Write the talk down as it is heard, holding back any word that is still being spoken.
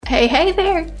Hey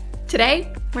there!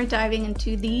 Today, we're diving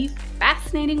into the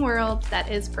fascinating world that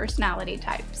is personality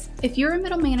types. If you're a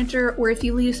middle manager or if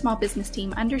you lead a small business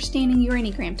team, understanding your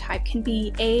Enneagram type can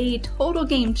be a total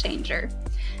game changer.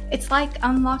 It's like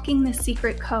unlocking the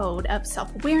secret code of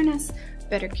self-awareness,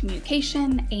 better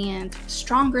communication, and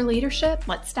stronger leadership.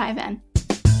 Let's dive in.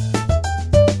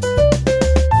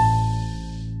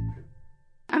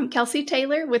 I'm Kelsey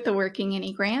Taylor with the Working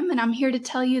Enneagram, and I'm here to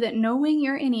tell you that knowing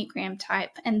your Enneagram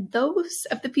type and those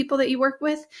of the people that you work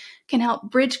with can help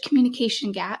bridge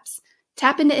communication gaps,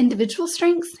 tap into individual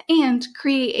strengths, and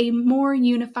create a more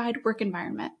unified work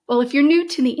environment. Well, if you're new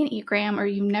to the Enneagram or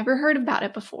you've never heard about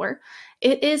it before,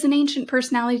 it is an ancient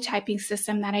personality typing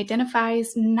system that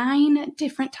identifies 9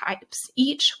 different types,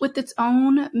 each with its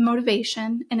own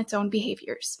motivation and its own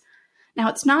behaviors. Now,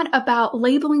 it's not about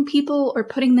labeling people or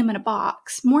putting them in a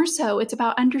box. More so, it's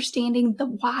about understanding the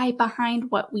why behind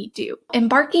what we do.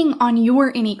 Embarking on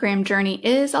your Enneagram journey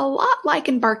is a lot like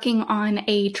embarking on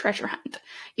a treasure hunt.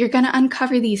 You're going to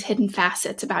uncover these hidden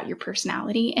facets about your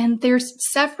personality, and there's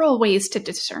several ways to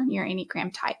discern your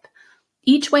Enneagram type.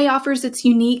 Each way offers its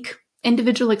unique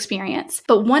individual experience,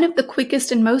 but one of the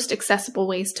quickest and most accessible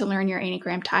ways to learn your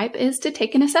Enneagram type is to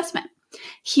take an assessment.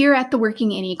 Here at the Working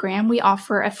Enneagram, we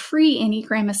offer a free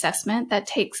Enneagram assessment that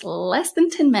takes less than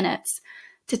 10 minutes.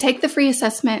 To take the free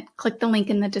assessment, click the link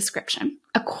in the description.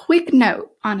 A quick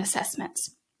note on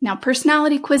assessments. Now,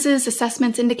 personality quizzes,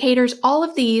 assessments, indicators, all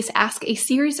of these ask a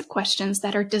series of questions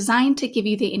that are designed to give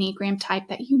you the Enneagram type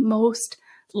that you most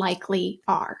likely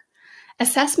are.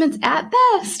 Assessments at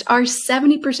best are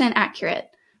 70% accurate,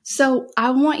 so I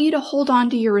want you to hold on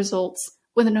to your results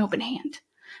with an open hand.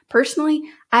 Personally,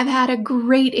 I've had a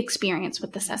great experience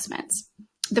with assessments.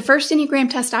 The first Enneagram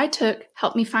test I took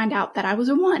helped me find out that I was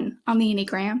a 1 on the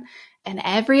Enneagram, and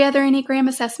every other Enneagram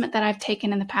assessment that I've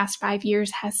taken in the past 5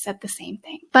 years has said the same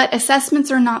thing. But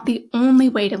assessments are not the only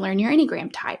way to learn your Enneagram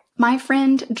type. My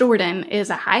friend Jordan is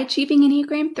a high-achieving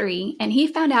Enneagram 3, and he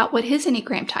found out what his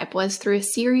Enneagram type was through a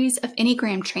series of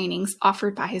Enneagram trainings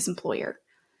offered by his employer.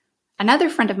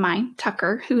 Another friend of mine,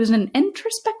 Tucker, who is an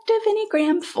introspective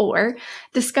Enneagram 4,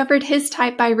 discovered his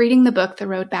type by reading the book, The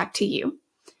Road Back to You.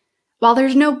 While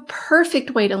there's no perfect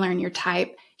way to learn your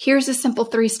type, here's a simple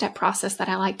 3-step process that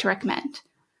I like to recommend.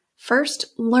 First,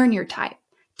 learn your type.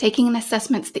 Taking an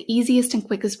assessment's the easiest and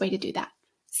quickest way to do that.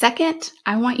 Second,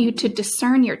 I want you to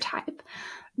discern your type.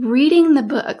 Reading the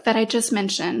book that I just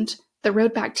mentioned, The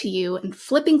Road Back to You, and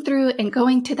flipping through and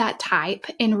going to that type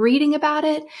and reading about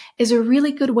it is a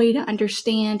really good way to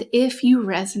understand if you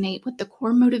resonate with the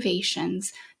core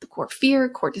motivations, the core fear,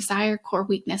 core desire, core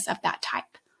weakness of that type.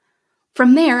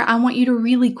 From there, I want you to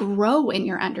really grow in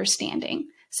your understanding.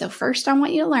 So first, I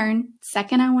want you to learn.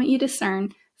 Second, I want you to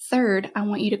discern. Third, I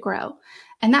want you to grow.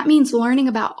 And that means learning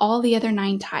about all the other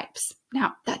 9 types.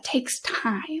 Now, that takes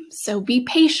time, so be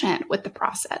patient with the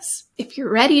process. If you're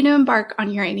ready to embark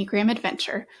on your Enneagram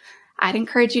adventure, I'd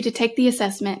encourage you to take the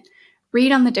assessment,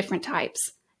 read on the different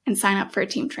types, and sign up for a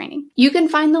team training. You can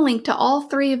find the link to all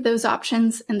 3 of those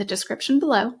options in the description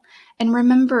below. And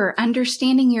remember,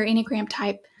 understanding your Enneagram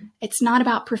type, it's not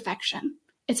about perfection.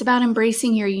 It's about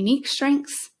embracing your unique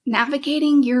strengths,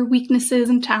 navigating your weaknesses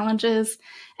and challenges,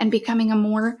 and becoming a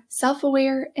more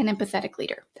self-aware and empathetic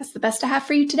leader. That's the best I have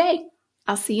for you today.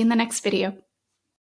 I'll see you in the next video.